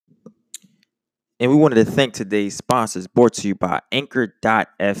And we wanted to thank today's sponsors brought to you by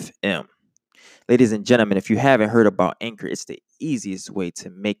Anchor.fm. Ladies and gentlemen, if you haven't heard about Anchor, it's the easiest way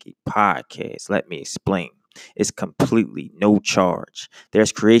to make a podcast. Let me explain. It's completely no charge.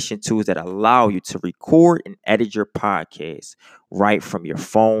 There's creation tools that allow you to record and edit your podcast right from your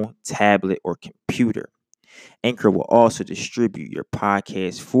phone, tablet, or computer. Anchor will also distribute your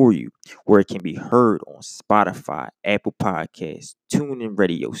podcast for you, where it can be heard on Spotify, Apple Podcasts, TuneIn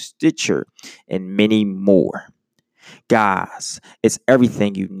Radio, Stitcher, and many more. Guys, it's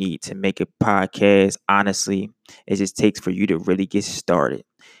everything you need to make a podcast. Honestly, it just takes for you to really get started.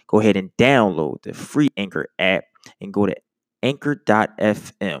 Go ahead and download the free Anchor app and go to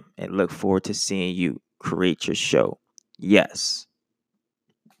anchor.fm and look forward to seeing you create your show. Yes.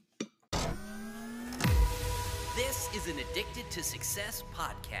 This is an Addicted to Success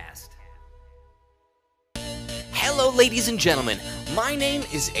podcast. Hello, ladies and gentlemen. My name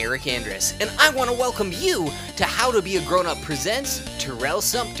is Eric Andrus, and I want to welcome you to How to Be a Grown-Up presents Terrell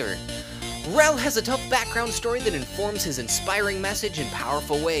Sumpter. Rel has a tough background story that informs his inspiring message in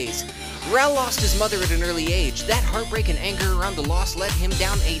powerful ways. Rel lost his mother at an early age. That heartbreak and anger around the loss led him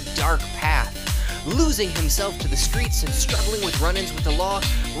down a dark path. Losing himself to the streets and struggling with run-ins with the law,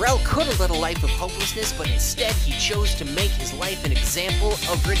 Rel could have led a life of hopelessness, but instead he chose to make his life an example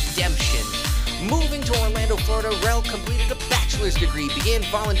of redemption. Moving to Orlando, Florida, Rel completed a bachelor's degree, began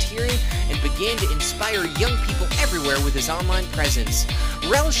volunteering, and began to inspire young people everywhere with his online presence.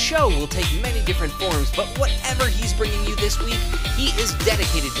 Rel's show will take many different forms, but whatever he's bringing you this week, he is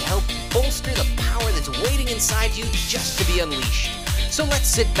dedicated to help bolster the power that's waiting inside you just to be unleashed. So let's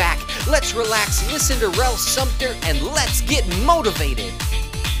sit back, let's relax, listen to Rel Sumpter, and let's get motivated.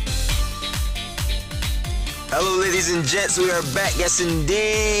 Hello, ladies and gents, we are back, yes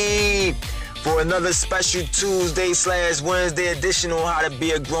indeed, for another special Tuesday/Wednesday edition on How to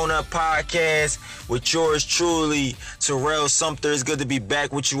Be a Grown-Up podcast with yours truly, Terrell Sumpter. It's good to be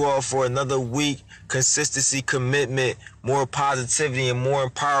back with you all for another week. Consistency, commitment, more positivity, and more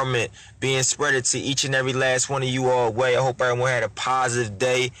empowerment being spread to each and every last one of you all way. I hope everyone had a positive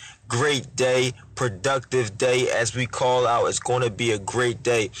day, great day, productive day. As we call out, it's going to be a great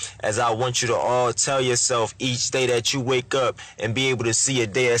day, as I want you to all tell yourself each day that you wake up and be able to see a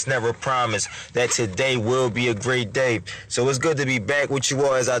day that's never promised, that today will be a great day. So it's good to be back with you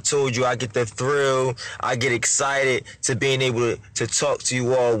all. As I told you, I get the thrill, I get excited to being able to talk to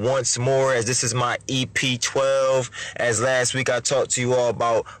you all once more, as this is my EP 12. As last week I talked to you all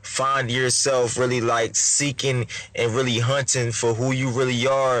about find yourself, really like seeking and really hunting for who you really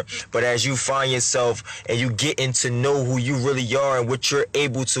are. But as you find yourself and you getting to know who you really are and what you're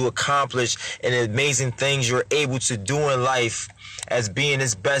able to accomplish and the amazing things you're able to do in life, as being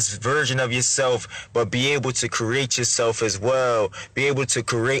this best version of yourself, but be able to create yourself as well, be able to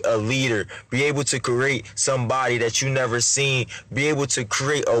create a leader, be able to create somebody that you never seen, be able to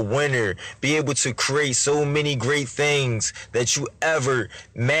create a winner, be able to create so many great things that you ever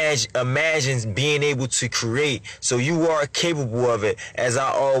imagine being able to create. So you are capable of it. As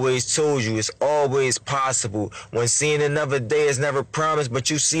I always told you, it's always possible. When seeing another day is never promised, but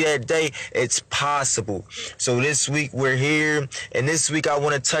you see that day, it's possible. So this week we're here, and this week I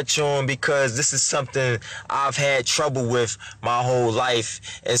want to touch on, because this is something I've had trouble with my whole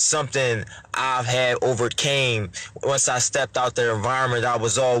life. It's something I've had overcame once I stepped out the environment I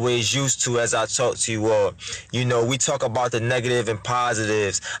was always used to. As I talk to you all, you know, we talk about the negative and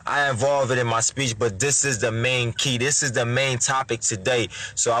positives. I involve it in my speech, but this is the main key. This is the main topic today.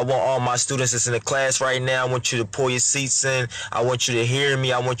 So I want all my students that's in the class right now, I want you to pull your seats in. I want you to hear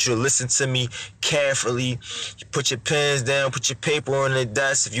me. I want you to listen to me carefully. Put your pens down, put your paper on the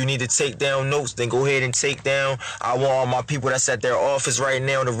desk. If you need to take down notes, then go ahead and take down. I want all my people that's at their office right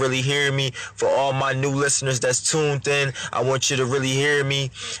now to really hear me. For all my new listeners that's tuned in, I want you to really hear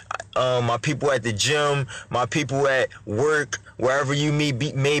me. My people at the gym, my people at work, wherever you may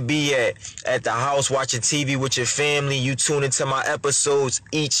be at the house watching TV with your family, you tune into my episodes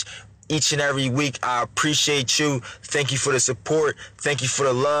each and every week. I appreciate you. Thank you for the support. Thank you for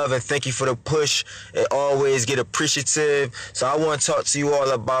the love, and thank you for the push. It always get appreciative. So I want to talk to you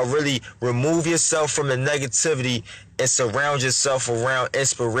all about really remove yourself from the negativity and surround yourself around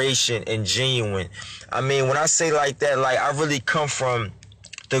inspiration and genuine. I mean, when I say like that, like I really come from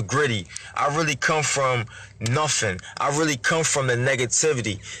the gritty. I really come from Nothing. I really come from the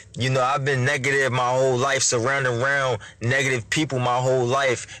negativity. You know, I've been negative my whole life, surrounded around negative people my whole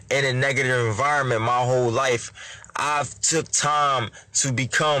life, in a negative environment my whole life. I've took time to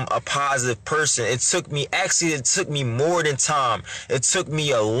become a positive person. It took me more than time. It took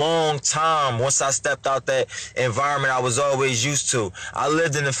me a long time once I stepped out that environment I was always used to. I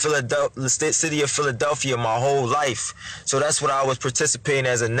lived in the city of Philadelphia my whole life. So that's what I was participating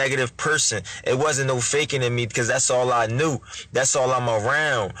as, a negative person. It wasn't no faking in me, because that's all I knew. That's all I'm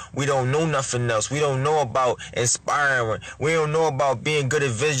around. We don't know nothing else. We don't know about inspiring. We don't know about being good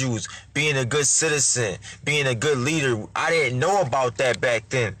individuals, being a good citizen, being a good leader. I didn't know about that back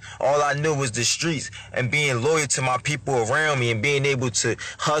then. All I knew was the streets and being loyal to my people around me and being able to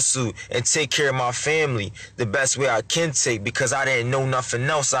hustle and take care of my family the best way I can take, because I didn't know nothing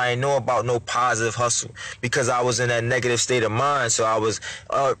else. I didn't know about no positive hustle, because I was in that negative state of mind. So I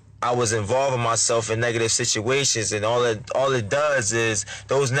was involving myself in negative situations, and all it does is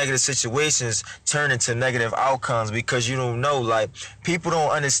those negative situations turn into negative outcomes, because you don't know, like, people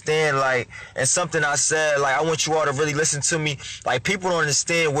don't understand, like, and something I said, like, I want you all to really listen to me. Like, people don't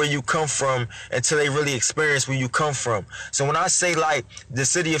understand where you come from until they really experience where you come from. So when I say, like, the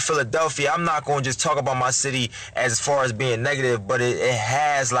city of Philadelphia, I'm not going to just talk about my city as far as being negative, but it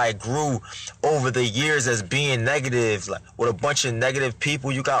has, like, grew over the years as being negative, like, with a bunch of negative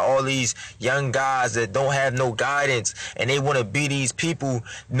people. You got all these young guys that don't have no guidance, and they want to be these people,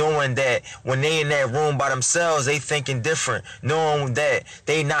 knowing that when they in that room by themselves, they thinking different, knowing that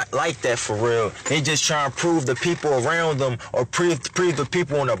they not like that for real. They just trying to prove the people around them, or prove the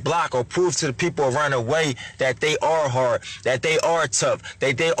people on the block, or prove to the people around the way that they are hard, that they are tough,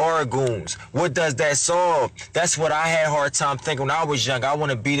 that they are goons. What does that solve? That's what I had a hard time thinking when I was young. I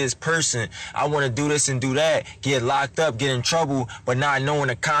want to be this person. I want to do this and do that, get locked up, get in trouble, but not knowing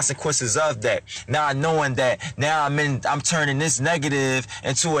the consequences of that. Not knowing that now I'm turning this negative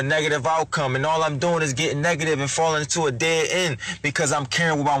into a negative outcome, and all I'm doing is getting negative and falling into a dead end, because I'm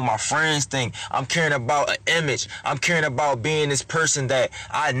caring about my friends think. I'm caring about an image. I'm caring about being this person that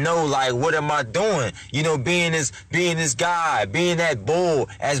I know, like, what am I doing? You know, being this guy, being that bull,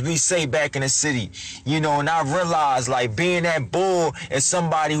 as we say back in the city. You know, and I realized, like, being that bull is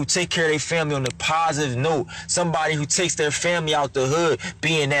somebody who take care of their family on a positive note. Somebody who takes their family out the hood,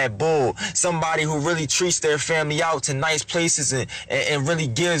 being that bull. Somebody who really treats their family out to nice places and really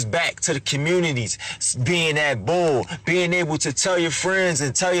gives back to the communities, being that bull. Be able to tell your friends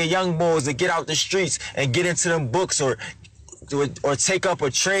and tell your young boys to get out the streets and get into them books, or take up a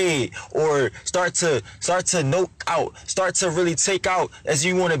trade, or start to note out, start to really take out. As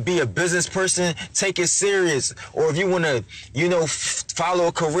you want to be a business person, take it serious. Or if you want to, you know, follow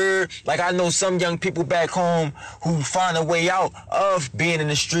a career, like I know some young people back home who find a way out of being in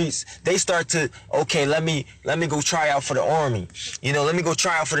the streets. They start to, okay, let me go try out for the army, you know, let me go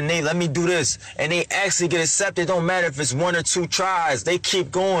try out for the Navy, let me do this, and they actually get accepted. Don't matter if it's 1 or 2 tries, they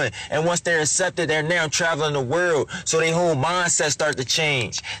keep going, and once they're accepted, they're now traveling the world. So they whole mindset start to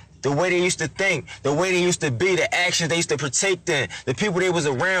change. The way they used to think, the way they used to be, the actions they used to partake in, the people they was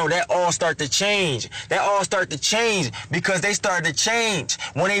around, that all start to change. That all start to change because they started to change.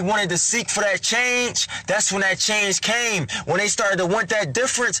 When they wanted to seek for that change, that's when that change came. When they started to want that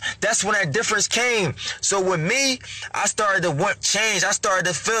difference, that's when that difference came. So with me, I started to want change. I started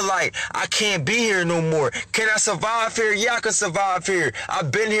to feel like I can't be here no more. Can I survive here? Yeah, I can survive here. I've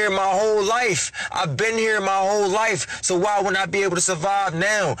been here my whole life. I've been here my whole life. So why would I be able to survive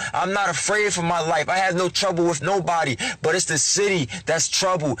now? I'm not afraid for my life. I have no trouble with nobody, but it's the city that's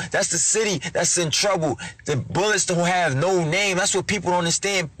trouble. That's the city that's in trouble. The bullets don't have no name. That's what people don't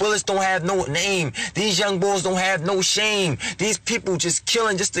understand. Bullets don't have no name. These young boys don't have no shame. These people just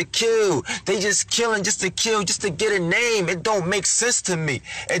killing just to kill. They just killing just to kill, just to get a name. It don't make sense to me.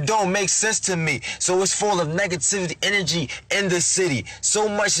 It don't make sense to me. So it's full of negativity energy in the city. So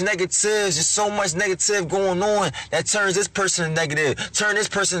much negatives, just so much negative going on that turns this person negative, turn this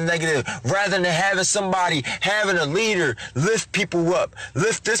person negative, rather than having somebody, having a leader lift people up,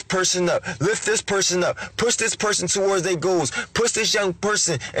 lift this person up, lift this person up, push this person towards their goals, push this young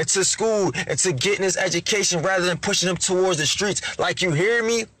person into school, into getting his education, rather than pushing them towards the streets. Like, you hear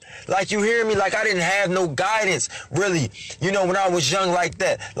me? Like, you hear me? Like, I didn't have no guidance, really, you know, when I was young like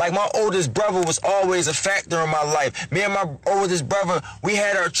that. Like, my oldest brother was always a factor in my life. Me and my oldest brother, we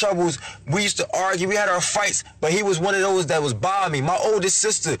had our troubles. We used to argue. We had our fights, but he was one of those that was by me. My oldest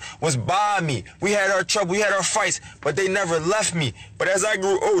sister was by me. We had our trouble. We had our fights, but they never left me. But as I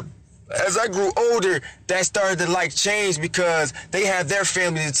grew old, as I grew older, that started to like change because they have their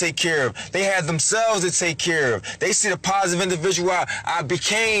family to take care of. They have themselves to take care of. They see the positive individual I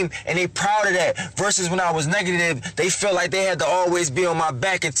became, and they proud of that. Versus when I was negative, they felt like they had to always be on my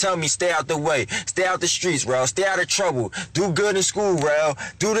back and tell me, stay out the way, stay out the streets, Rel, stay out of trouble, do good in school, Rel,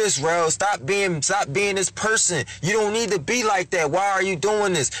 do this, Rel, stop being this person. You don't need to be like that. Why are you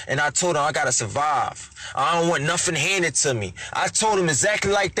doing this? And I told him I gotta survive. I don't want nothing handed to me. I told him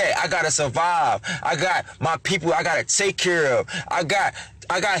exactly like that. I gotta survive. I got my people I gotta take care of. I got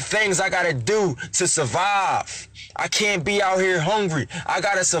things I gotta do to survive. I can't be out here hungry. I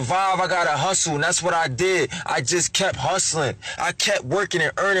gotta survive. I gotta hustle. And that's what I did. I just kept hustling. I kept working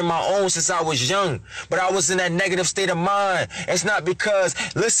and earning my own since I was young. But I was in that negative state of mind. It's not because,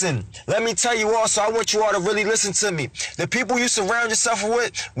 listen, let me tell you also, I want you all to really listen to me. The people you surround yourself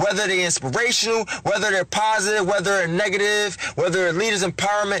with, whether they're inspirational, whether they're positive, whether they're negative, whether they're leaders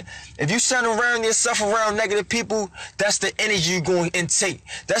empowerment, if you surround yourself around negative people, that's the energy you're going to intake.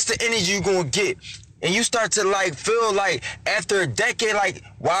 That's the energy you're going to get. And you start to like feel like after a decade, like,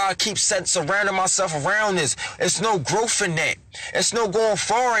 wow, I keep surrounding myself around this. It's no growth in that. It's no going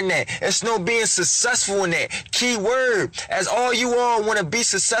far in that. It's no being successful in that. Key word, as all you all want to be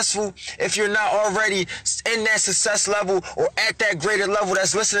successful, if you're not already in that success level or at that greater level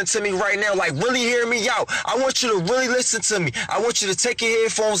that's listening to me right now, like really hear me out. I want you to really listen to me. I want you to take your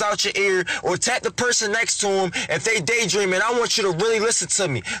headphones out your ear or tap the person next to them. If they daydreaming, I want you to really listen to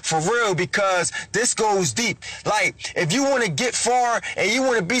me for real, because this goes deep. Like, if you want to get far and you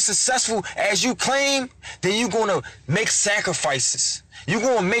want to be successful as you claim, then you're going to make sacrifices. You're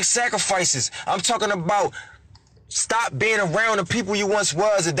going to make sacrifices. I'm talking about stop being around the people you once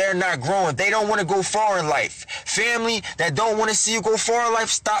was and they're not growing. They don't want to go far in life. Family that don't want to see you go far in life,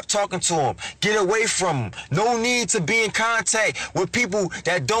 stop talking to them. Get away from them. No need to be in contact with people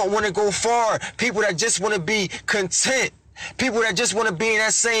that don't want to go far. People that just want to be content. People that just want to be in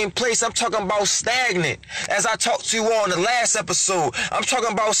that same place. I'm talking about stagnant. As I talked to you all in the last episode, I'm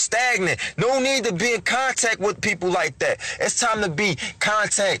talking about stagnant. No need to be in contact with people like that. It's time to be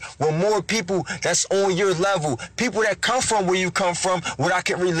contact with more people that's on your level. People that come from where you come from, what I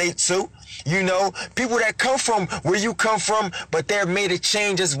can relate to. You know, people that come from where you come from, but they're made a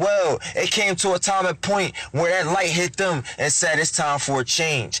change as well. It came to a time and point where that light hit them and said it's time for a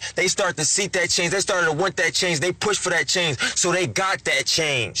change. They start to seek that change. They started to want that change. They pushed for that change, so they got that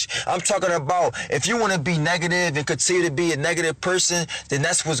change. I'm talking about if you want to be negative and continue to be a negative person, then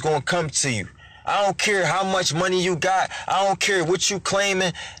that's what's going to come to you. I don't care how much money you got. I don't care what you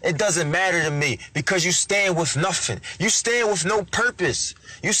claiming. It doesn't matter to me, because you stand with nothing. You stand with no purpose.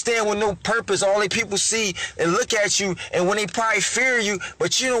 You stand with no purpose. All the people see and look at you, and when they probably fear you,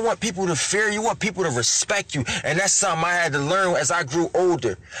 but you don't want people to fear you. You want people to respect you. And that's something I had to learn as I grew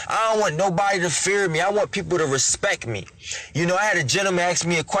older. I don't want nobody to fear me. I want people to respect me. You know, I had a gentleman ask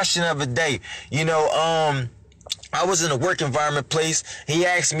me a question the other day. You know, I was in a work environment place. He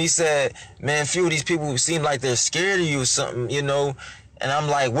asked me, he said, man, a few of these people seem like they're scared of you or something, you know. And I'm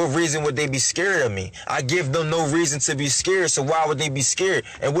like, what reason would they be scared of me? I give them no reason to be scared, so why would they be scared?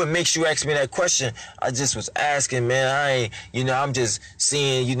 And what makes you ask me that question? I just was asking, man. I ain't, you know, I'm just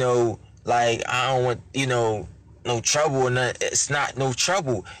seeing, you know, like, I don't want, you know, no trouble, and it's not no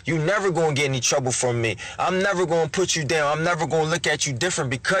trouble. You never gonna get any trouble from me. I'm never gonna put you down. I'm never gonna look at you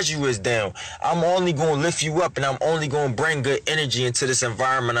different because you is down. I'm only gonna lift you up, and I'm only gonna bring good energy into this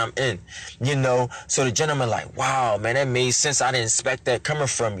environment I'm in, you know. So the gentleman like, wow, man, that made sense. I didn't expect that coming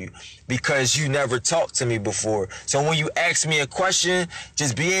from you, because you never talked to me before. So when you ask me a question,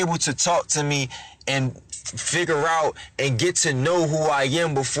 just be able to talk to me and figure out and get to know who I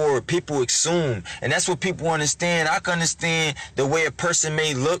am before people assume. And that's what people understand. I can understand the way a person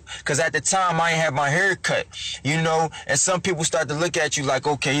may look, because at the time I ain't have my hair cut, you know, and some people start to look at you like,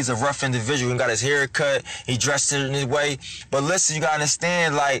 okay, he's a rough individual and got his hair cut, he dressed in his way. But listen, you gotta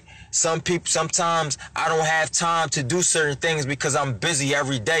understand, like, some people, sometimes I don't have time to do certain things because I'm busy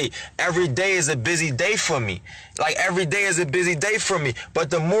every day. Every day is a busy day for me. Like, every day is a busy day for me. But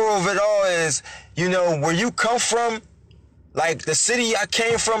the moral of it all is, you know, where you come from, like the city I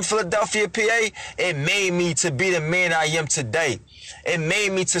came from, Philadelphia, PA, it made me to be the man I am today. It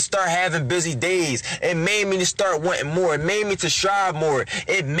made me to start having busy days. It made me to start wanting more. It made me to strive more.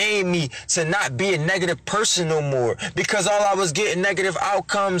 It made me to not be a negative person no more, because all I was getting negative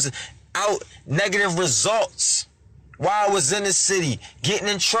outcomes, negative results while I was in the city, getting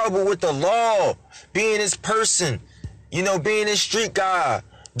in trouble with the law, being this person, you know, being this street guy,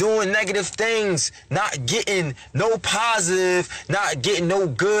 doing negative things, not getting no positive, not getting no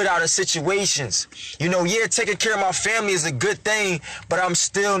good out of situations. You know, yeah, taking care of my family is a good thing, but I'm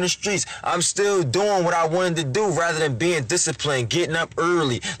still in the streets. I'm still doing what I wanted to do rather than being disciplined, getting up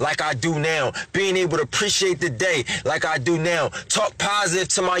early like I do now, being able to appreciate the day like I do now, talk positive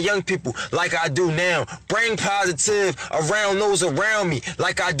to my young people like I do now, bring positive around those around me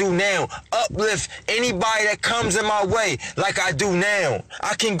like I do now, uplift anybody that comes in my way like I do now.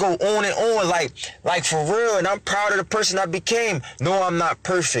 I can go on and on like for real, and I'm proud of the person I became. No, I'm not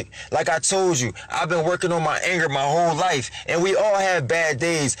perfect. Like I told you, I've been working on my anger my whole life, and we all have bad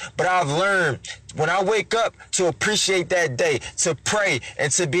days, but I've learned when I wake up to appreciate that day, to pray, and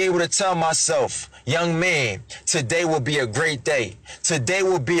to be able to tell myself, young man, today will be a great day. Today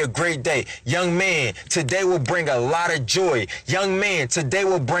will be a great day. Young man, today will bring a lot of joy. Young man, today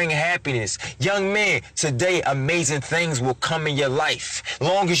will bring happiness. Young man, today amazing things will come in your life.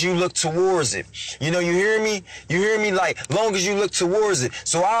 Long as you look towards it. You know, you hear me? You hear me? Like, long as you look towards it.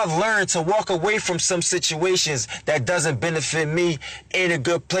 So I've learned to walk away from some situations that doesn't benefit me in a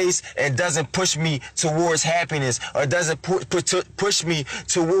good place and doesn't push me towards happiness, or doesn't push me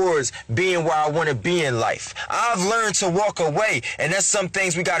towards being where I want to be in life. I've learned to walk away, and that's some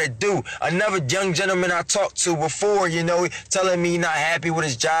things we got to do. Another young gentleman I talked to before, you know, telling me he's not happy with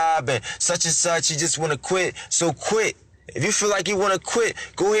his job and such, he just want to quit. So quit. If you feel like you want to quit,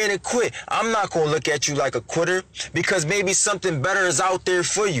 go ahead and quit. I'm not going to look at you like a quitter, because maybe something better is out there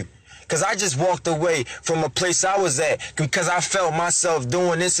for you. Because I just walked away from a place I was at because I felt myself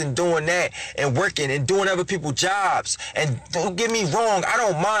doing this and doing that and working and doing other people's jobs. And don't get me wrong, I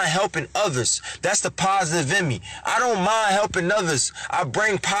don't mind helping others. That's the positive in me. I don't mind helping others. I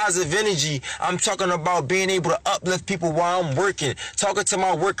bring positive energy. I'm talking about being able to uplift people while I'm working, talking to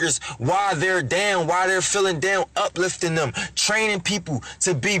my workers while they're down, while they're feeling down, uplifting them, training people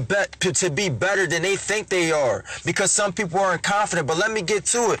to be better than they think they are, because some people aren't confident. But let me get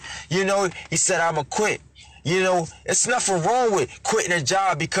to it. You know, he said, I'ma quit. You know, it's nothing wrong with quitting a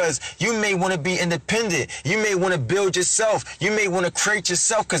job, because you may want to be independent. You may want to build yourself. You may want to create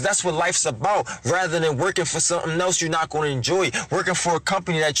yourself, because that's what life's about, rather than working for something else you're not going to enjoy, working for a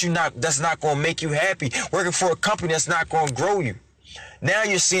company that's not going to make you happy, working for a company that's not going to grow you. Now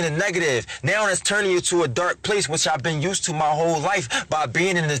you're seeing a negative. Now it's turning you to a dark place, which I've been used to my whole life, by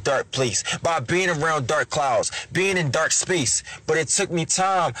being in this dark place, by being around dark clouds, being in dark space. But it took me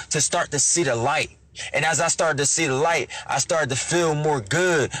time to start to see the light. And as I started to see the light, I started to feel more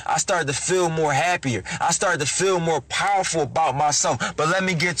good. I started to feel more happier. I started to feel more powerful about myself. But let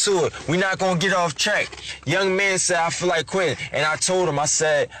me get to it. We're not going to get off track. Young man said, I feel like quitting. And I told him, I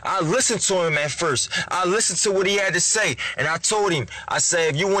said, I listened to him at first. I listened to what he had to say. And I told him, I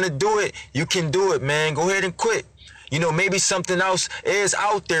said, if you want to do it, you can do it, man. Go ahead and quit. You know, maybe something else is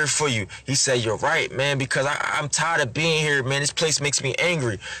out there for you. He said, you're right, man, because I'm tired of being here, man. This place makes me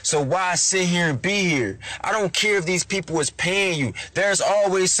angry. So why sit here and be here? I don't care if these people is paying you. There's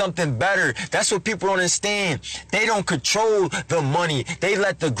always something better. That's what people don't understand. They don't control the money. They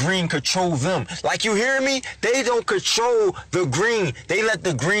let the green control them. Like, you hear me? They don't control the green. They let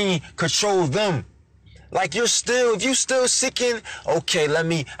the green control them. Like, if you still seeking, okay,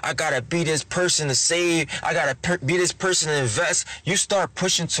 I gotta be this person to save. I gotta be this person to invest. You start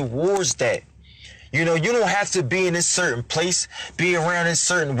pushing towards that. You know, you don't have to be in a certain place, be around a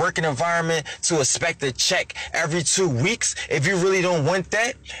certain working environment to expect a check every 2 weeks if you really don't want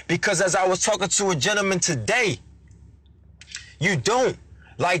that. Because as I was talking to a gentleman today, you don't.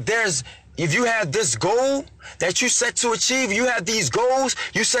 Like, if you have this goal that you set to achieve, you have these goals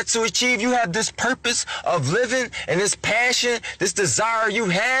you set to achieve, you have this purpose of living and this passion, this desire you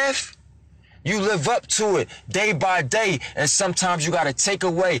have, you live up to it day by day. And sometimes you got to take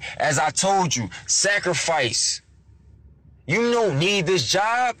away, as I told you, sacrifice. You don't need this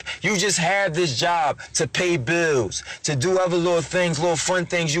job. You just have this job to pay bills, to do other little things, little fun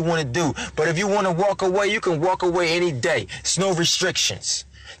things you want to do. But if you want to walk away, you can walk away any day. It's no restrictions.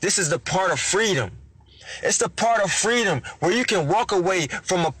 This is the part of freedom. It's the part of freedom where you can walk away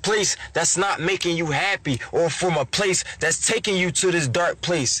from a place that's not making you happy, or from a place that's taking you to this dark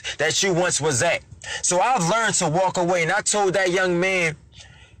place that you once was at. So I've learned to walk away, and I told that young man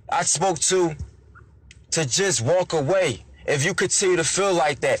I spoke to just walk away. If you continue to feel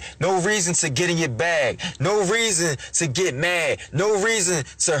like that, no reason to get in your bag, no reason to get mad, no reason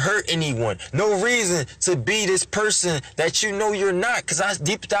to hurt anyone, no reason to be this person that you know you're not. Because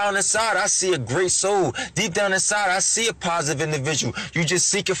deep down inside, I see a great soul. Deep down inside, I see a positive individual. You just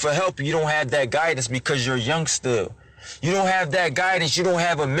seeking for help. You don't have that guidance because you're young still. You don't have that guidance. You don't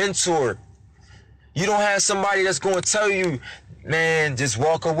have a mentor. You don't have somebody that's going to tell you man, just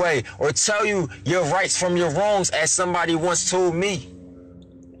walk away. Or tell you your rights from your wrongs, as somebody once told me.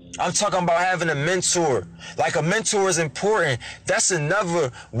 I'm talking about having a mentor. Like, a mentor is important. That's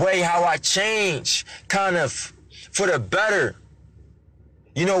another way how I change, kind of, for the better.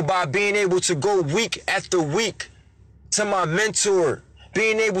 You know, by being able to go week after week to my mentor,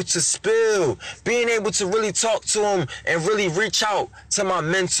 being able to spill, being able to really talk to him and really reach out to my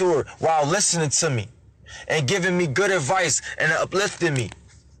mentor while listening to me and giving me good advice and uplifting me.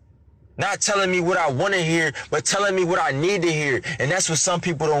 Not telling me what I want to hear, but telling me what I need to hear. And that's what some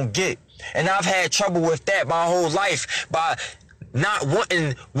people don't get. And I've had trouble with that my whole life, by not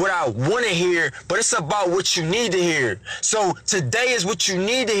wanting what I want to hear, but it's about what you need to hear. So today is what you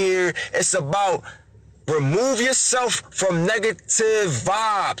need to hear. It's about remove yourself from negative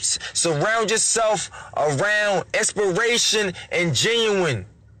vibes. Surround yourself around inspiration and genuine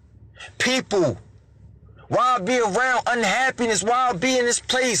people. Why be around unhappiness? Why be in this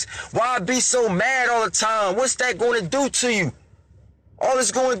place? Why be so mad all the time? What's that going to do to you? All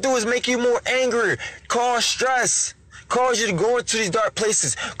it's going to do is make you more angry, cause stress, cause you to go into these dark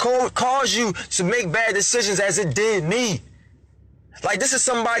places, cause you to make bad decisions, as it did me. Like, this is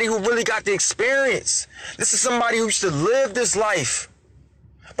somebody who really got the experience. This is somebody who used to live this life.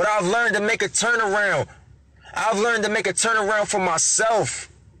 But I've learned to make a turnaround. I've learned to make a turnaround for myself.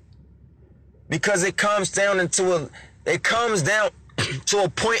 Because it comes down to a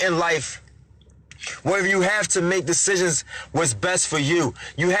point in life where you have to make decisions what's best for you.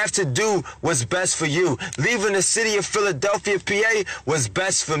 You have to do what's best for you. Leaving the city of Philadelphia, PA was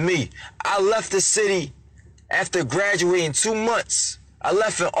best for me. I left the city after graduating 2 months. I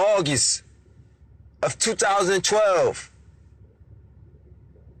left in August of 2012.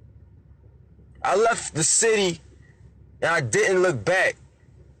 I left the city and I didn't look back,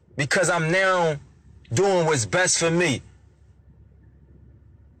 because I'm now doing what's best for me.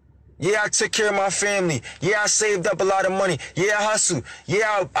 Yeah, I took care of my family. Yeah, I saved up a lot of money. Yeah, I hustled.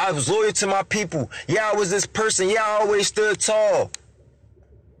 Yeah, I was loyal to my people. Yeah, I was this person. Yeah, I always stood tall.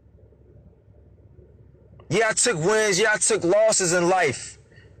 Yeah, I took wins. Yeah, I took losses in life.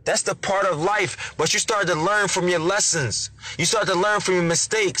 That's the part of life. But you start to learn from your lessons. You start to learn from your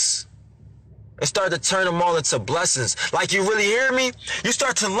mistakes and start to turn them all into blessings. Like, you really hear me? You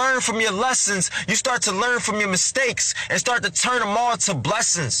start to learn from your lessons. You start to learn from your mistakes and start to turn them all into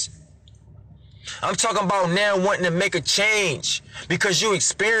blessings. I'm talking about now wanting to make a change because you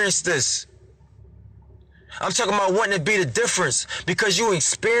experienced this. I'm talking about wanting to be the difference because you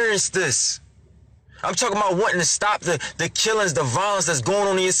experienced this. I'm talking about wanting to stop the killings, the violence that's going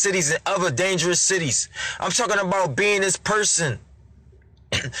on in your cities and other dangerous cities. I'm talking about being this person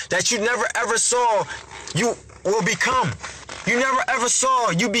that you never ever saw you will become. You never ever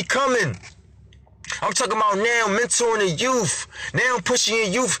saw you becoming. I'm talking about now mentoring the youth, now pushing your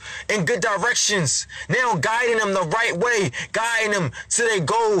youth in good directions, now guiding them the right way, guiding them to their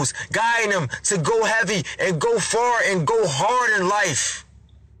goals, guiding them to go heavy and go far and go hard in life.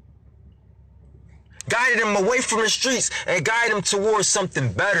 Guiding them away from the streets and guiding them towards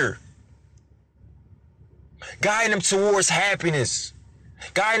something better. Guiding them towards happiness.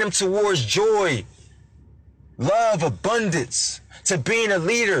 Guiding them towards joy, love, abundance, to being a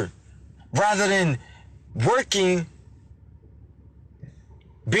leader rather than working,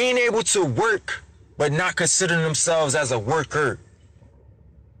 being able to work but not considering themselves as a worker.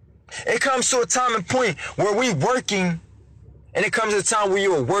 It comes to a time and point where we working and it comes to a time where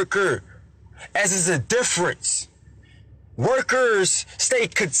you're a worker, as is a difference. Workers stay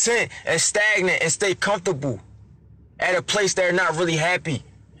content and stagnant and stay comfortable at a place they're not really happy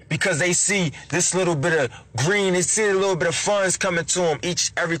because they see this little bit of green, they see a little bit of funds coming to them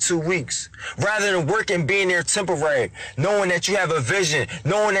every 2 weeks. Rather than working, being there temporary, knowing that you have a vision,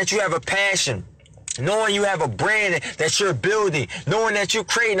 knowing that you have a passion, knowing you have a brand that you're building, knowing that you're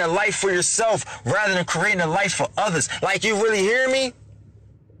creating a life for yourself rather than creating a life for others. Like, you really hear me?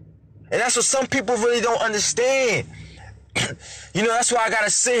 And that's what some people really don't understand. You know, that's why I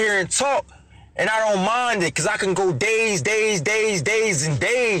gotta sit here and talk. And I don't mind it, because I can go days and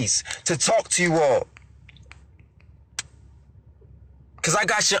days to talk to you all. Because I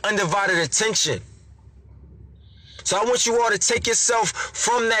got your undivided attention. So I want you all to take yourself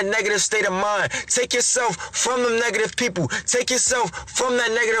from that negative state of mind. Take yourself from them negative people. Take yourself from that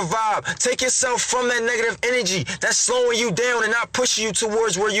negative vibe. Take yourself from that negative energy that's slowing you down and not pushing you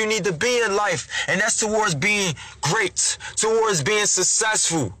towards where you need to be in life. And that's towards being great, towards being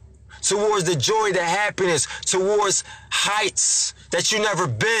successful, towards the joy, the happiness, towards heights that you never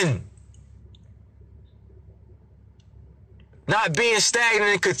been. Not being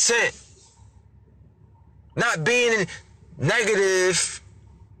stagnant and content. Not being negative,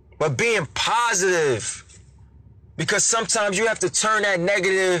 but being positive. Because sometimes you have to turn that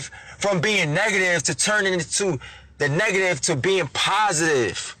negative from being negative to turning into the negative to being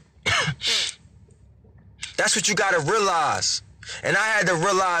positive. That's what you got to realize. And I had to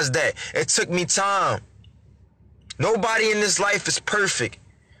realize that. It took me time. Nobody in this life is perfect.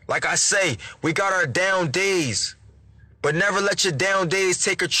 Like I say, we got our down days. But never let your down days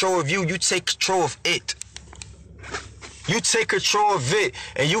take control of you. You take control of it. You take control of it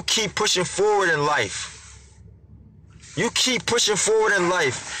and you keep pushing forward in life. You keep pushing forward in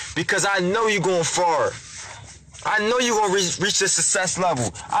life because I know you're going far. I know you're going to reach the success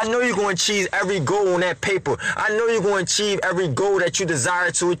level. I know you're going to achieve every goal on that paper. I know you're going to achieve every goal that you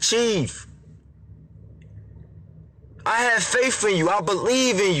desire to achieve. I have faith in you. I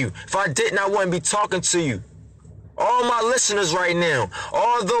believe in you. If I didn't, I wouldn't be talking to you. All my listeners right now,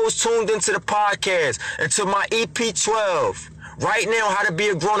 all those tuned into the podcast, and to my EP12, right now, How to Be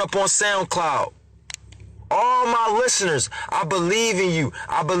a Grown-Up on SoundCloud. All my listeners, I believe in you.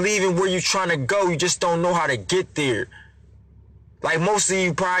 I believe in where you're trying to go. You just don't know how to get there. Like most of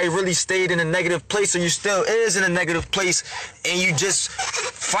you probably really stayed in a negative place, or you still is in a negative place, and you just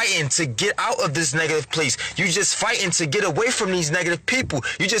fighting to get out of this negative place. You just fighting to get away from these negative people.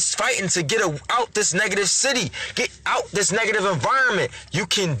 You just fighting to get out this negative city, get out this negative environment. You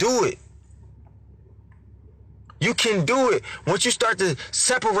can do it. You can do it. Once you start to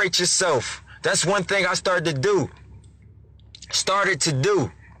separate yourself, that's one thing I started to do. I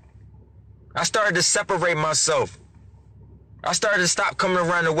started to separate myself. I started to stop coming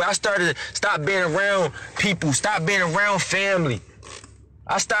around the way. I started to stop being around people, stop being around family.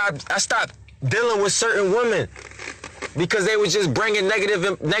 I stopped dealing with certain women because they was just bringing negative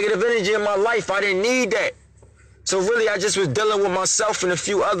energy in my life. I didn't need that. So really, I just was dealing with myself and a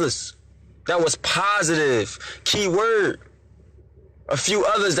few others that was positive. Key word. A few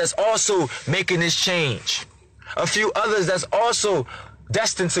others that's also making this change. A few others that's also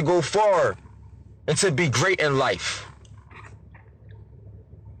destined to go far and to be great in life.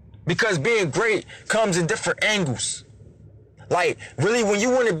 Because being great comes in different angles. Like, really, when you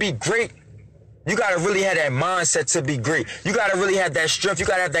want to be great, you got to really have that mindset to be great. You got to really have that strength. You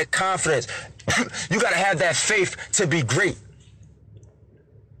got to have that confidence. You got to have that faith to be great.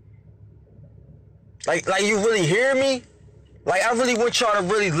 Like you really hear me? Like, I really want y'all to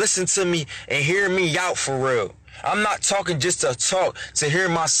really listen to me and hear me out for real. I'm not talking just to talk, to hear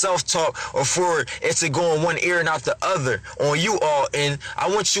myself talk, or for it to go in one ear and out the other on you all. And I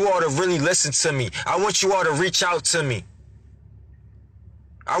want you all to really listen to me. I want you all to reach out to me.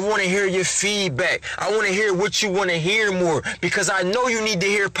 I want to hear your feedback. I want to hear what you want to hear more, because I know you need to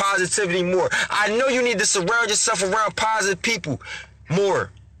hear positivity more. I know you need to surround yourself around positive people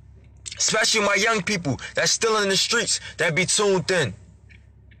more. Especially my young people that's still in the streets, that be tuned in.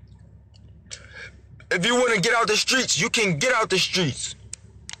 If you want to get out the streets, you can get out the streets.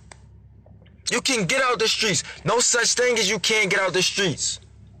 You can get out the streets. No such thing as you can't get out the streets.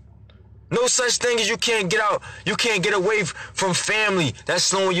 No such thing as you can't get out. You can't get away from family that's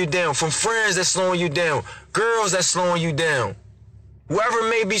slowing you down, from friends that's slowing you down, girls that's slowing you down. Whoever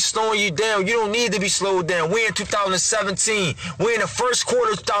may be slowing you down, you don't need to be slowed down. We're in 2017. We're in the first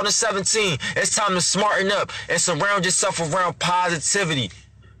quarter of 2017. It's time to smarten up and surround yourself around positivity.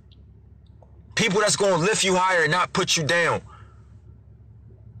 People that's going to lift you higher and not put you down.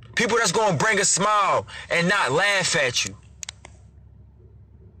 People that's going to bring a smile and not laugh at you.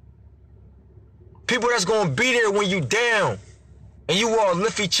 People that's going to be there when you down and you all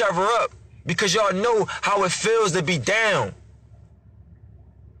lift each other up, because y'all know how it feels to be down.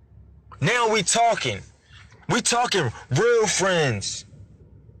 Now we talking real friends,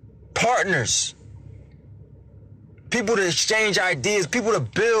 partners, people to exchange ideas, people to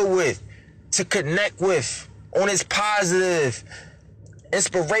build with, to connect with on this positive,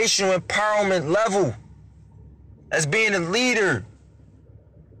 inspirational, empowerment level, as being a leader,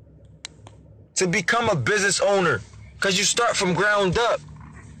 to become a business owner, because you start from ground up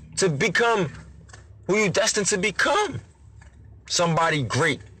to become who you're destined to become. Somebody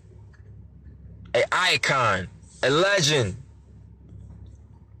great. An icon, a legend,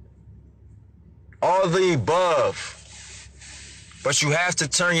 all the above. But you have to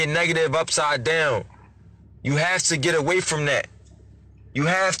turn your negative upside down. You have to get away from that. You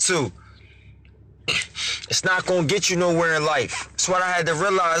have to. It's not going to get you nowhere in life. That's what I had to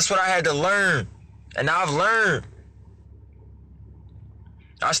realize. That's what I had to learn. And I've learned.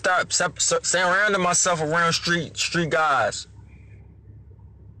 I started surrounding myself around street guys.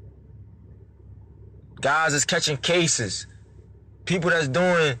 Guys that's catching cases. People that's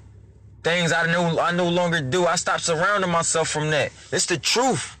doing Things I no longer do. I stopped surrounding myself from that. It's the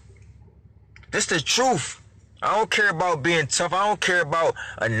truth. It's the truth. I don't care about being tough. I don't care about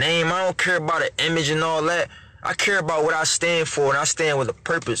a name. I don't care about an image and all that. I care about what I stand for, and I stand with a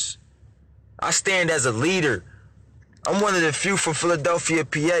purpose. I stand as a leader. I'm one of the few from Philadelphia,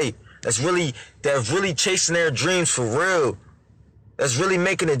 PA, that's really chasing their dreams for real. That's really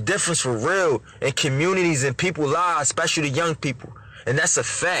making a difference for real in communities and people's lives, especially the young people. And that's a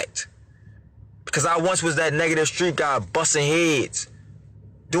fact. Because I once was that negative street guy busting heads,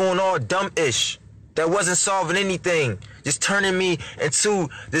 doing all dumb-ish that wasn't solving anything, just turning me into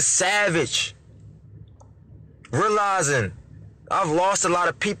this savage. Realizing I've lost a lot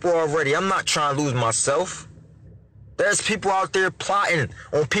of people already. I'm not trying to lose myself. There's people out there plotting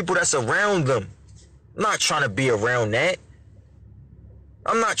on people that's around them. I'm not trying to be around that.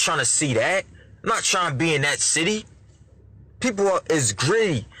 I'm not trying to see that. I'm not trying to be in that city. People is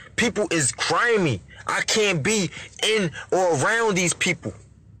gritty. People is grimy. I can't be in or around these people.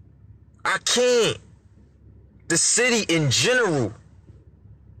 I can't. The city in general.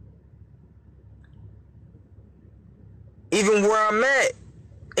 Even where I'm at.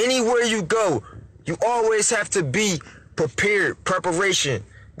 Anywhere you go, you always have to be prepared. Preparation.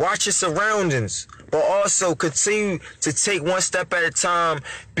 Watch your surroundings. But also continue to take one step at a time.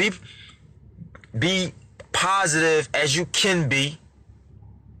 Be positive as you can be.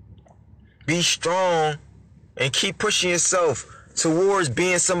 Be strong and keep pushing yourself towards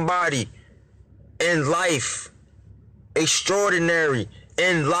being somebody in life. Extraordinary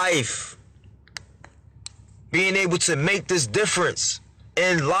in life. Being able to make this difference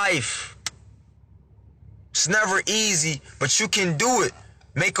in life. It's never easy, but you can do it.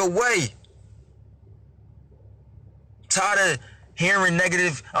 Make a way. Tired of hearing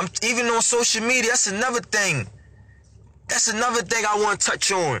negative. Even on social media, that's another thing. That's another thing I want to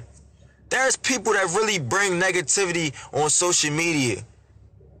touch on. There's people that really bring negativity on social media,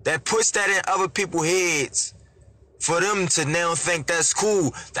 that puts that in other people's heads for them to now think that's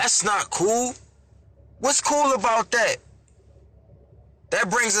cool. That's not cool. What's cool about that? That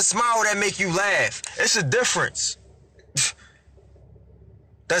brings a smile that make you laugh. It's a difference.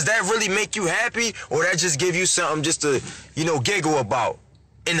 Does that really make you happy, or that just give you something just to, giggle about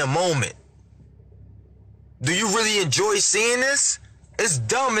in the moment? Do you really enjoy seeing this? It's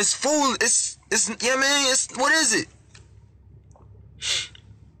dumb, it's fool, it's what is it?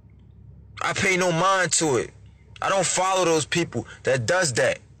 I pay no mind to it. I don't follow those people that does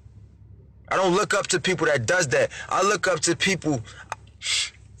that. I don't look up to people that does that. I look up to people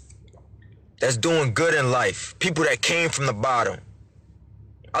that's doing good in life. People that came from the bottom.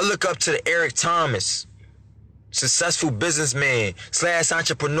 I look up to the Eric Thomas, successful businessman /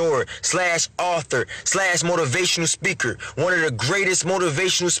 entrepreneur / author / motivational speaker. One of the greatest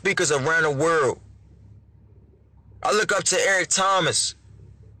motivational speakers around the world. I look up to Eric Thomas.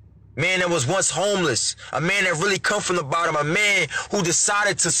 Man that was once homeless. A man that really come from the bottom. A man who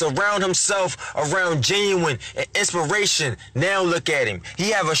decided to surround himself around genuine and inspiration. Now look at him.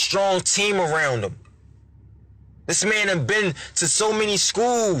 He have a strong team around him. This man has been to so many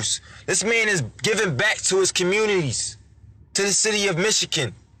schools. This man is giving back to his communities, to the city of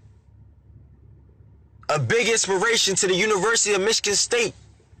Michigan. A big inspiration to the University of Michigan State.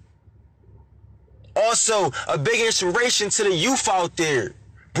 Also, a big inspiration to the youth out there.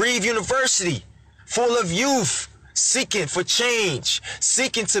 Breathe University, full of youth, seeking for change,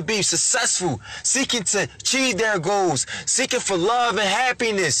 seeking to be successful, seeking to achieve their goals, seeking for love and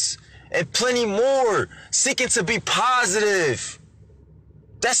happiness, and plenty more, seeking to be positive.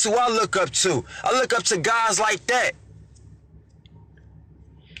 That's who I look up to. I look up to guys like that.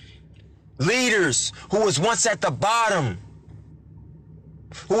 Leaders who was once at the bottom,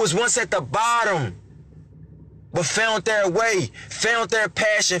 but found their way, found their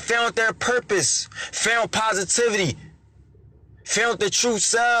passion, found their purpose, found positivity, found their true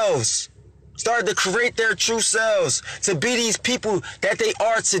selves, started to create their true selves, to be these people that they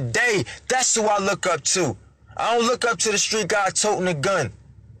are today. That's who I look up to. I don't look up to the street guy toting a gun.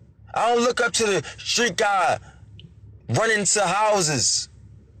 I don't look up to the street guy running into houses.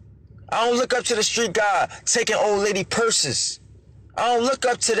 I don't look up to the street guy taking old lady purses. I don't look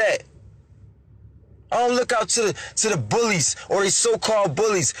up to that. I don't look out to the bullies or these so-called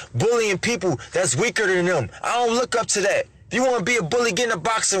bullies bullying people that's weaker than them. I don't look up to that. If you want to be a bully, get in a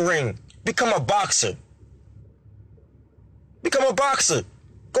boxing ring. Become a boxer. Become a boxer.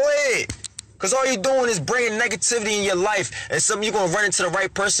 Go ahead. Because all you're doing is bringing negativity in your life. And you're going to run into the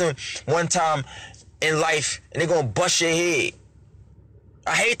right person one time in life and they're going to bust your head.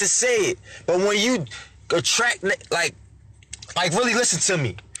 I hate to say it, but when you attract, like really listen to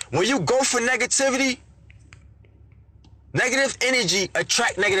me. When you go for negativity, negative energy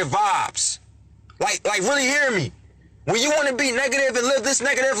attract negative vibes. Like really hear me. When you want to be negative and live this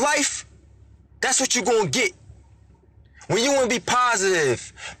negative life, that's what you're going to get. When you want to be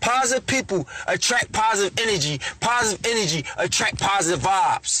positive, positive people attract positive energy attract positive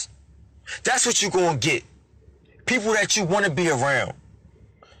vibes. That's what you're going to get. People that you want to be around.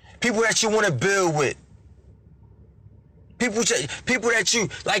 People that you want to build with. People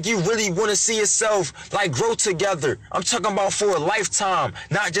that you really want to see yourself like grow together. I'm talking about for a lifetime,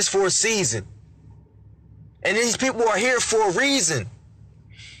 not just for a season. And these people are here for a reason.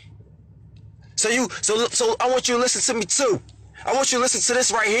 So I want you to listen to me too. I want you to listen to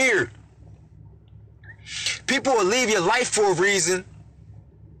this right here. People will leave your life for a reason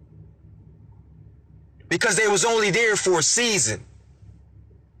because they was only there for a season.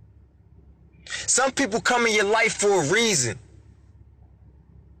 Some people come in your life for a reason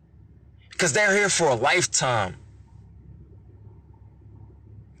because they're here for a lifetime.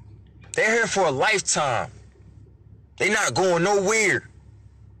 They're here for a lifetime. They're not going nowhere.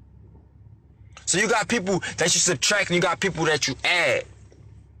 So you got people that you subtract and you got people that you add.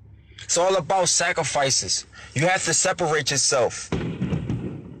 It's all about sacrifices. You have to separate yourself.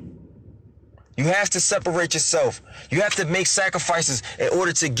 You have to separate yourself. You have to make sacrifices in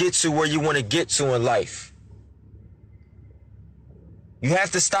order to get to where you want to get to in life. You have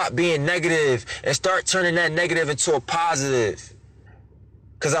to stop being negative and start turning that negative into a positive.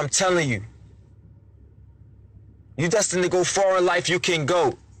 Because I'm telling you, you're destined to go far in life. You can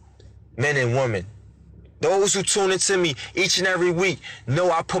go, men and women. Those who tune into me each and every week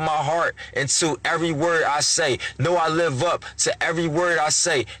know I put my heart into every word I say. Know I live up to every word I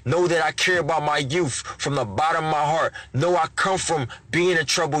say. Know that I care about my youth from the bottom of my heart. Know I come from being a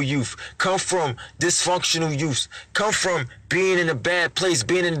troubled youth. Come from dysfunctional youth. Come from being in a bad place,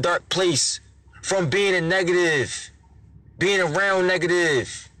 being in a dark place. From being a negative, being around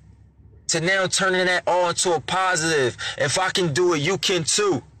negative, to now turning that all into a positive. If I can do it, you can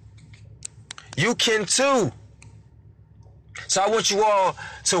too. You can too. So I want you all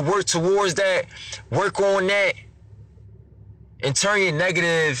to work towards that, work on that, and turn your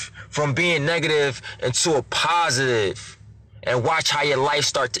negative from being negative into a positive. And watch how your life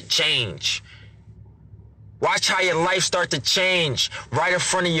start to change. Watch how your life start to change right in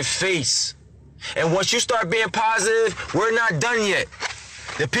front of your face. And once you start being positive, we're not done yet.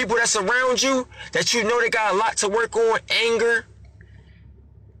 The people that's around you, that you know they got a lot to work on, anger,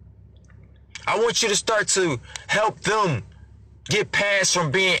 I want you to start to help them get past from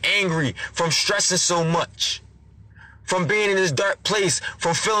being angry, from stressing so much, from being in this dark place,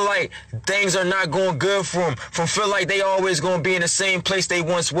 from feeling like things are not going good for them, from feeling like they always going to be in the same place they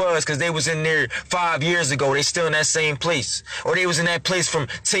once was because they was in there 5 years ago. They still in that same place. Or they was in that place from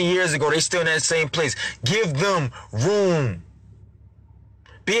 10 years ago. They still in that same place. Give them room.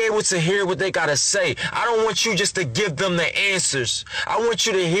 Be able to hear what they got to say. I don't want you just to give them the answers. I want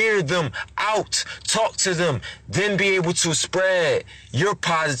you to hear them out, talk to them, then be able to spread your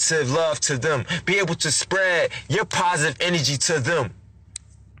positive love to them. Be able to spread your positive energy to them.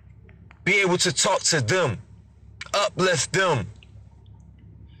 Be able to talk to them, uplift them.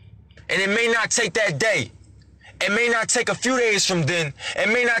 And it may not take that day. It may not take a few days from then. It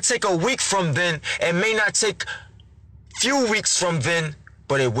may not take a week from then. It may not take a few weeks from then.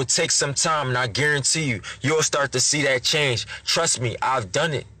 But it would take some time, and I guarantee you, you'll start to see that change. Trust me, I've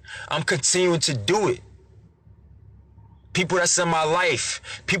done it. I'm continuing to do it. People that's in my life,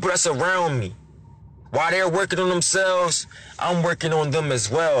 people that's around me, while they're working on themselves, I'm working on them as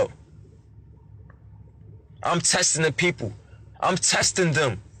well. I'm testing the people. I'm testing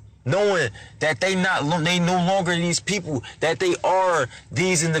them, knowing that they no longer these people, that they are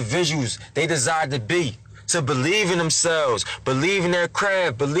these individuals they desire to be. To believe in themselves, believe in their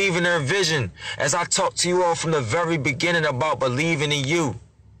craft, believe in their vision. As I talked to you all from the very beginning about believing in you.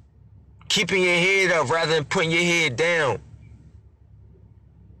 Keeping your head up rather than putting your head down.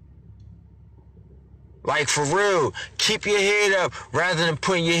 Like for real, keep your head up rather than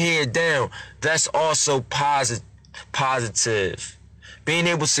putting your head down. That's also positive. Being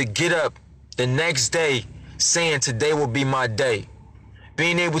able to get up the next day saying today will be my day.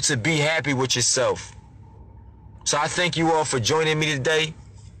 Being able to be happy with yourself. So I thank you all for joining me today.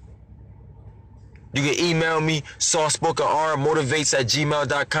 You can email me,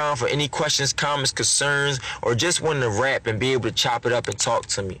 softspokenrmotivates@gmail.com for any questions, comments, concerns, or just wanting to rap and be able to chop it up and talk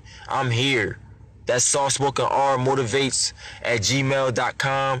to me. I'm here. That's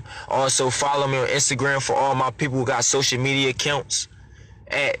softspokenrmotivates@gmail.com. Also follow me on Instagram for all my people who got social media accounts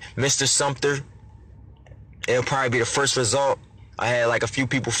at Mr. Sumpter. It'll probably be the first result. I had like a few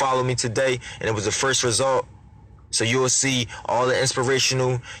people follow me today, and it was the first result. So you'll see all the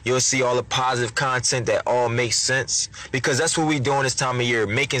inspirational, you'll see all the positive content that all makes sense, because that's what we doing this time of year,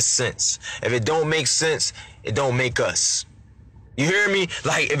 making sense. If it don't make sense, it don't make us. You hear me?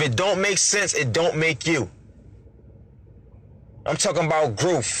 Like, if it don't make sense, it don't make you. I'm talking about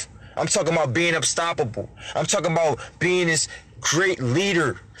growth. I'm talking about being unstoppable. I'm talking about being this great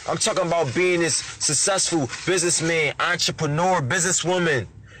leader. I'm talking about being this successful businessman, entrepreneur, businesswoman.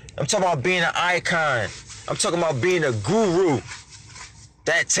 I'm talking about being an icon. I'm talking about being a guru.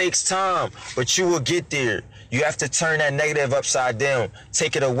 That takes time, but you will get there. You have to turn that negative upside down.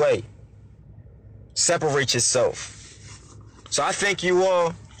 Take it away. Separate yourself. So I thank you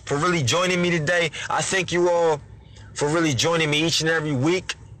all for really joining me today. I thank you all for really joining me each and every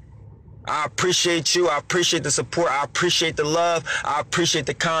week. I appreciate you. I appreciate the support. I appreciate the love. I appreciate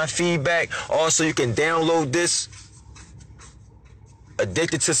the kind feedback. Also, you can download this.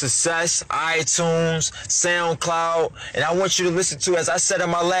 Addicted to Success, iTunes, SoundCloud, and I want you to listen to, as I said in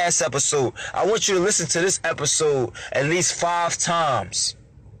my last episode, I want you to listen to this episode at least 5 times.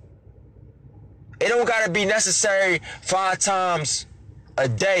 It don't gotta be necessary 5 times a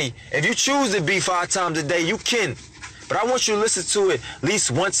day. If you choose to be 5 times a day, you can. But I want you to listen to it at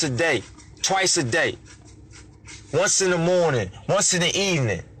least once a day, twice a day. Once in the morning, once in the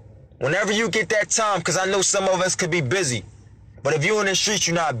evening. Whenever you get that time, because I know some of us could be busy. But if you're in the streets,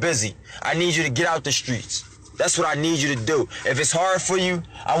 you're not busy. I need you to get out the streets. That's what I need you to do. If it's hard for you,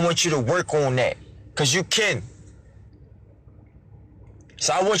 I want you to work on that. Because you can.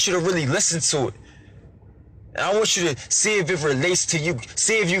 So I want you to really listen to it. And I want you to see if it relates to you.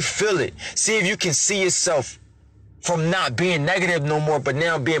 See if you feel it. See if you can see yourself from not being negative no more, but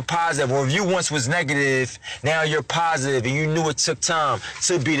now being positive. Or if you once was negative, now you're positive, and you knew it took time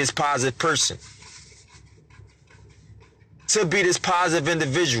to be this positive person. To be this positive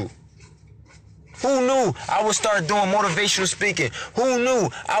individual. Who knew I would start doing motivational speaking? Who knew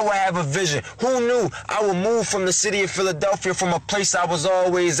I would have a vision? Who knew I would move from the city of Philadelphia, from a place I was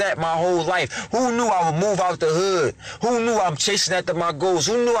always at my whole life? Who knew I would move out the hood? Who knew I'm chasing after my goals?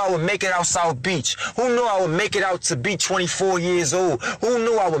 Who knew I would make it out South Beach? Who knew I would make it out to be 24 years old? Who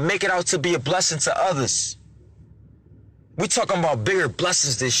knew I would make it out to be a blessing to others? We talking about bigger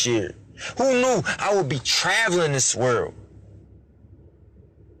blessings this year. Who knew I would be traveling this world?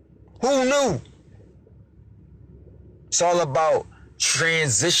 Who knew? It's all about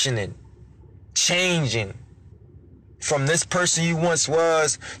transitioning, changing from this person you once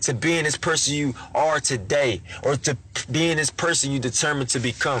was to being this person you are today, or to being this person you determined to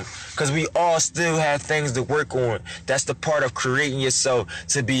become. Because we all still have things to work on. That's the part of creating yourself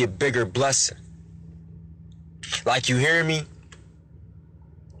to be a bigger blessing. Like, you hear me?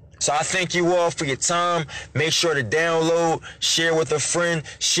 So I thank you all for your time. Make sure to download, share with a friend,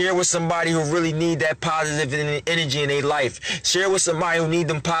 share with somebody who really need that positive energy in their life. Share with somebody who need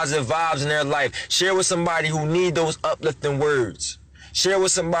them positive vibes in their life. Share with somebody who need those uplifting words. Share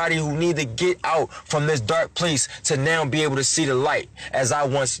with somebody who need to get out from this dark place to now be able to see the light, as I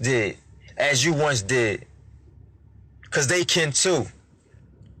once did, as you once did. Because they can too.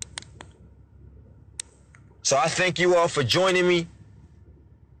 So I thank you all for joining me.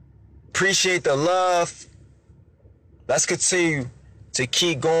 Appreciate the love. Let's continue to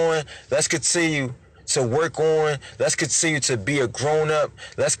keep going. Let's continue to work on. Let's continue to be a grown-up.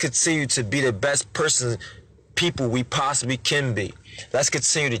 Let's continue to be the best people we possibly can be. Let's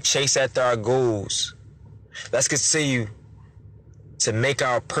continue to chase after our goals. Let's continue to make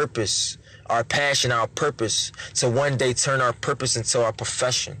our purpose, our passion, our purpose, to one day turn our purpose into our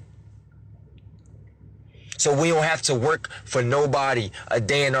profession. So we don't have to work for nobody a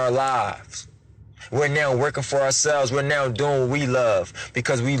day in our lives. We're now working for ourselves. We're now doing what we love,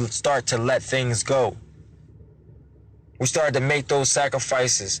 because we start to let things go. We started to make those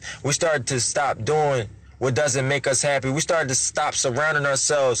sacrifices. We started to stop doing what doesn't make us happy. We started to stop surrounding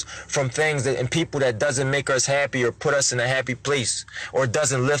ourselves from things and people that doesn't make us happy or put us in a happy place, or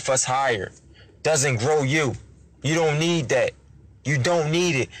doesn't lift us higher, doesn't grow you. You don't need that. You don't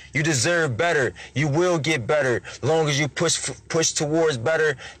need it. You deserve better. You will get better. Long as you push towards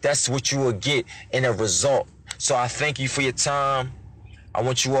better, that's what you will get in a result. So I thank you for your time. I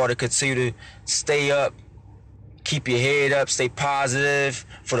want you all to continue to stay up, keep your head up, stay positive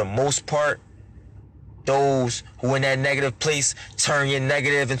for the most part. Those who in that negative place, turn your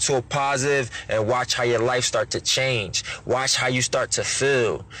negative into a positive, and watch how your life start to change. Watch how you start to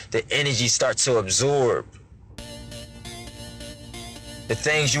feel. The energy start to absorb. The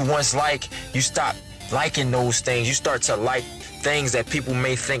things you once liked, you stop liking those things. You start to like things that people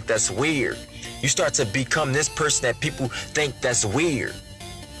may think that's weird. You start to become this person that people think that's weird.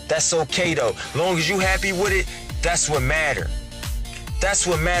 That's okay though. Long as you happy with it, that's what matter. That's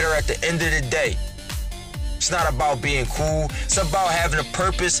what matter at the end of the day. It's not about being cool. It's about having a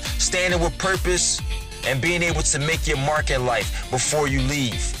purpose, standing with purpose, and being able to make your mark in life before you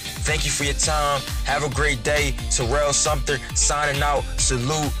leave. Thank you for your time. Have a great day. Terrell Sumpter signing out.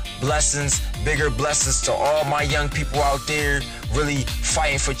 Salute, blessings, bigger blessings to all my young people out there really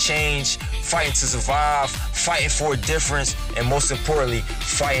fighting for change, fighting to survive, fighting for a difference, and most importantly,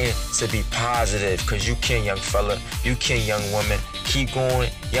 fighting to be positive. Because you can, young fella. You can, young woman. Keep going,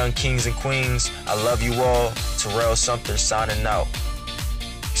 young kings and queens. I love you all. Terrell Sumpter signing out.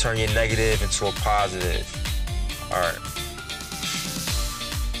 Turn your negative into a positive. All right.